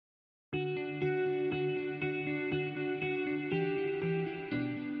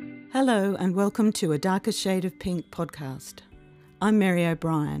Hello and welcome to A Darker Shade of Pink podcast. I'm Mary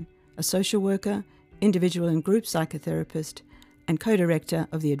O'Brien, a social worker, individual and group psychotherapist and co-director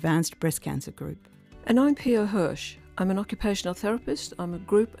of the Advanced Breast Cancer Group. And I'm Pia Hirsch. I'm an occupational therapist, I'm a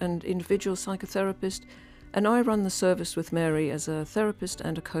group and individual psychotherapist, and I run the service with Mary as a therapist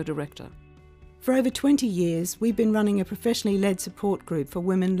and a co-director. For over 20 years, we've been running a professionally led support group for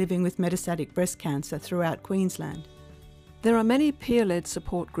women living with metastatic breast cancer throughout Queensland. There are many peer-led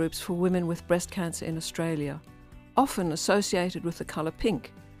support groups for women with breast cancer in Australia, often associated with the colour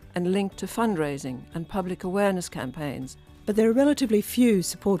pink and linked to fundraising and public awareness campaigns. But there are relatively few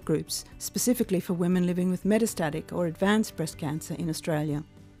support groups specifically for women living with metastatic or advanced breast cancer in Australia.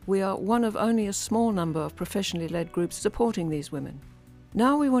 We are one of only a small number of professionally led groups supporting these women.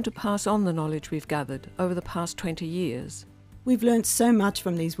 Now we want to pass on the knowledge we've gathered over the past 20 years. We've learnt so much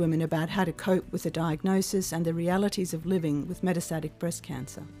from these women about how to cope with the diagnosis and the realities of living with metastatic breast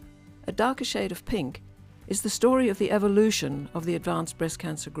cancer. A Darker Shade of Pink is the story of the evolution of the Advanced Breast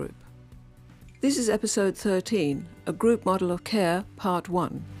Cancer Group. This is episode 13, A Group Model of Care, Part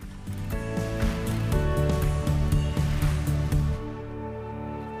 1.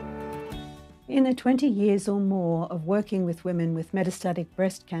 In the 20 years or more of working with women with metastatic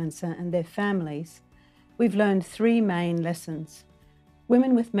breast cancer and their families, we've learned three main lessons.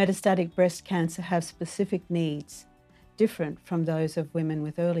 Women with metastatic breast cancer have specific needs, different from those of women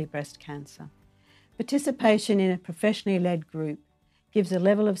with early breast cancer. Participation in a professionally led group gives a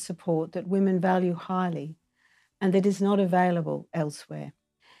level of support that women value highly and that is not available elsewhere.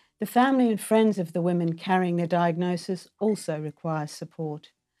 The family and friends of the women carrying the diagnosis also require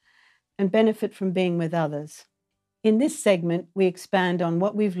support and benefit from being with others. In this segment, we expand on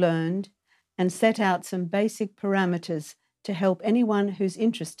what we've learned and set out some basic parameters to help anyone who's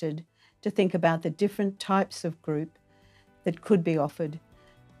interested to think about the different types of group that could be offered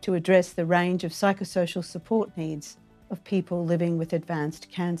to address the range of psychosocial support needs of people living with advanced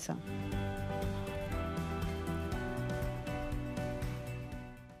cancer.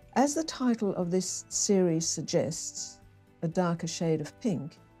 As the title of this series suggests, A Darker Shade of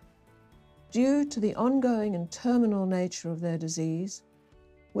Pink, due to the ongoing and terminal nature of their disease,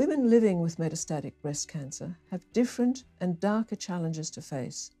 women living with metastatic breast cancer have different and darker challenges to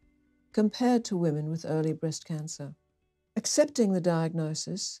face compared to women with early breast cancer. Accepting the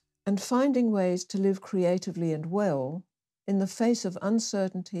diagnosis and finding ways to live creatively and well in the face of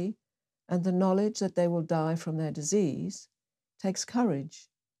uncertainty and the knowledge that they will die from their disease takes courage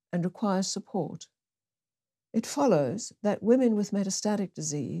and requires support. It follows that women with metastatic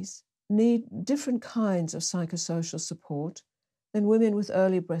disease need different kinds of psychosocial support than women with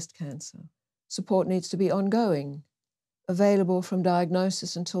early breast cancer. Support needs to be ongoing, available from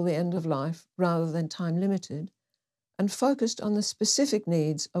diagnosis until the end of life rather than time-limited, and focused on the specific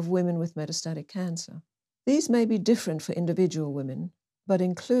needs of women with metastatic cancer. These may be different for individual women, but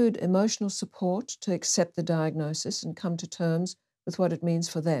include emotional support to accept the diagnosis and come to terms with what it means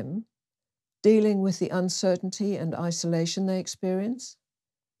for them, dealing with the uncertainty and isolation they experience,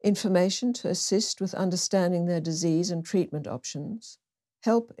 information to assist with understanding their disease and treatment options,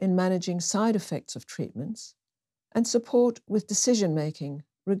 help in managing side effects of treatments, and support with decision-making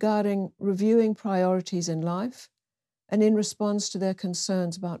regarding reviewing priorities in life and in response to their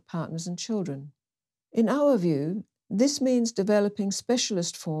concerns about partners and children. In our view, this means developing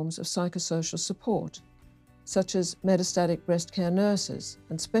specialist forms of psychosocial support, such as metastatic breast care nurses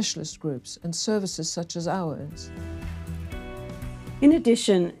and specialist groups and services such as ours. In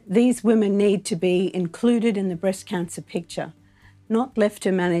addition, these women need to be included in the breast cancer picture, not left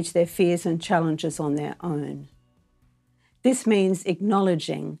to manage their fears and challenges on their own. This means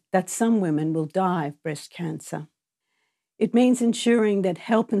acknowledging that some women will die of breast cancer. It means ensuring that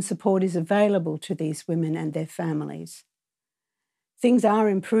help and support is available to these women and their families. Things are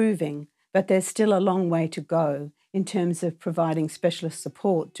improving, but there's still a long way to go in terms of providing specialist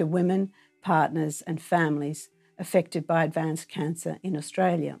support to women, partners and families affected by advanced cancer in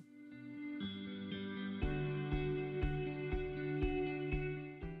Australia.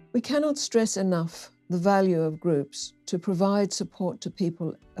 We cannot stress enough the value of groups to provide support to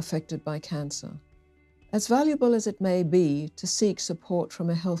people affected by cancer. As valuable as it may be to seek support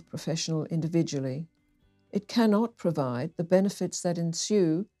from a health professional individually, it cannot provide the benefits that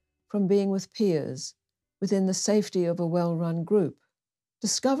ensue from being with peers within the safety of a well-run group.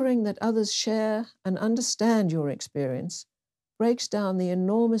 Discovering that others share and understand your experience breaks down the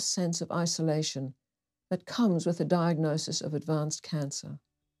enormous sense of isolation that comes with a diagnosis of advanced cancer.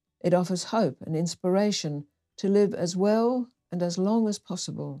 It offers hope and inspiration to live as well and as long as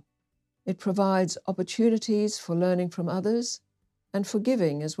possible. It provides opportunities for learning from others and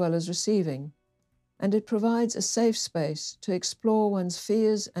forgiving as well as receiving, and it provides a safe space to explore one's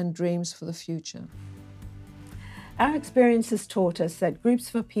fears and dreams for the future. Our experience has taught us that groups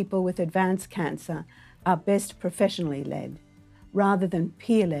for people with advanced cancer are best professionally led, rather than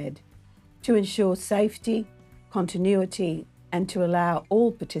peer-led, to ensure safety, continuity, and to allow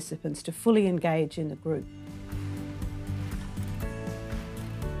all participants to fully engage in the group.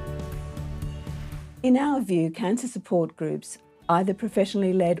 In our view, cancer support groups, either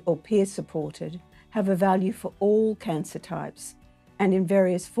professionally led or peer-supported, have a value for all cancer types and in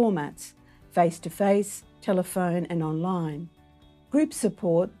various formats, face-to-face, telephone and online. Group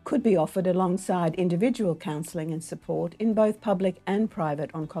support could be offered alongside individual counselling and support in both public and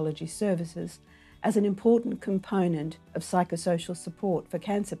private oncology services as an important component of psychosocial support for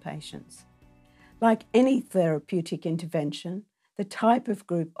cancer patients. Like any therapeutic intervention, the type of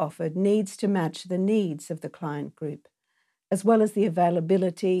group offered needs to match the needs of the client group, as well as the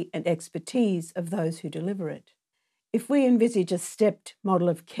availability and expertise of those who deliver it. If we envisage a stepped model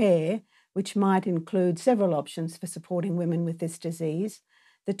of care, which might include several options for supporting women with this disease,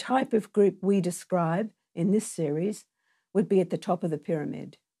 the type of group we describe in this series would be at the top of the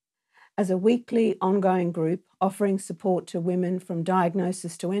pyramid. As a weekly, ongoing group offering support to women from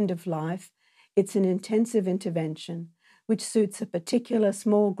diagnosis to end of life, it's an intensive intervention which suits a particular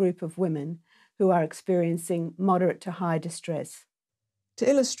small group of women who are experiencing moderate to high distress. To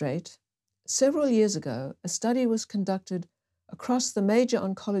illustrate, several years ago, a study was conducted across the major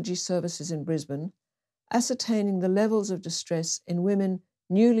oncology services in Brisbane, ascertaining the levels of distress in women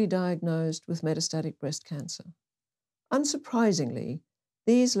newly diagnosed with metastatic breast cancer. Unsurprisingly,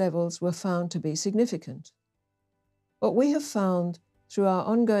 these levels were found to be significant. What we have found through our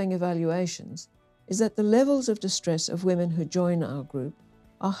ongoing evaluations is that the levels of distress of women who join our group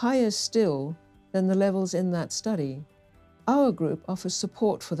are higher still than the levels in that study. Our group offers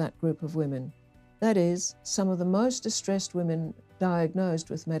support for that group of women, that is, some of the most distressed women diagnosed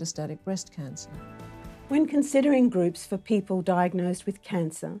with metastatic breast cancer. When considering groups for people diagnosed with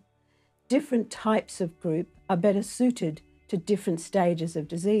cancer, different types of group are better suited to different stages of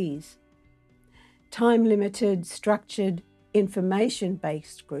disease. Time-limited, structured,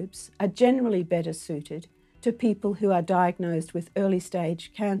 information-based groups are generally better suited to people who are diagnosed with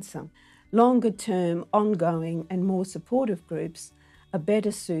early-stage cancer. Longer-term, ongoing and more supportive groups are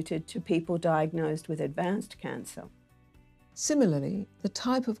better suited to people diagnosed with advanced cancer. Similarly, the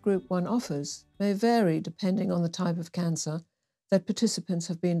type of group one offers may vary depending on the type of cancer that participants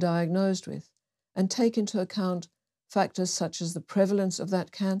have been diagnosed with and take into account factors such as the prevalence of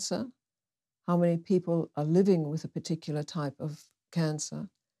that cancer, how many people are living with a particular type of cancer,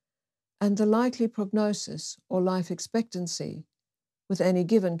 and the likely prognosis or life expectancy with any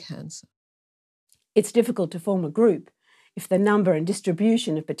given cancer. It's difficult to form a group if the number and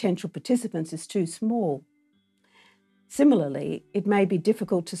distribution of potential participants is too small. Similarly, it may be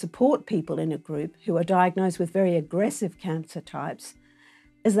difficult to support people in a group who are diagnosed with very aggressive cancer types,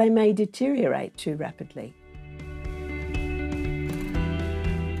 as they may deteriorate too rapidly.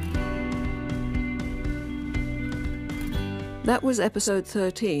 That was episode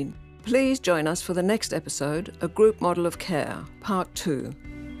 13. Please join us for the next episode, A Group Model of Care, Part 2.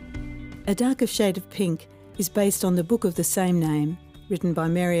 A Darker Shade of Pink is based on the book of the same name, written by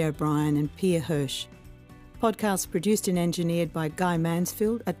Mary O'Brien and Pia Hirsch. Podcast produced and engineered by Guy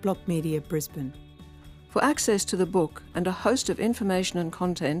Mansfield at Block Media, Brisbane. For access to the book and a host of information and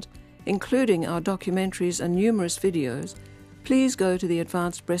content, including our documentaries and numerous videos, please go to the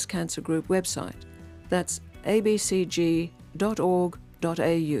Advanced Breast Cancer Group website. That's abcg.org.au.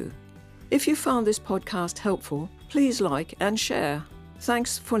 If you found this podcast helpful, please like and share.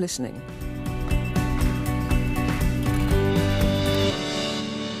 Thanks for listening.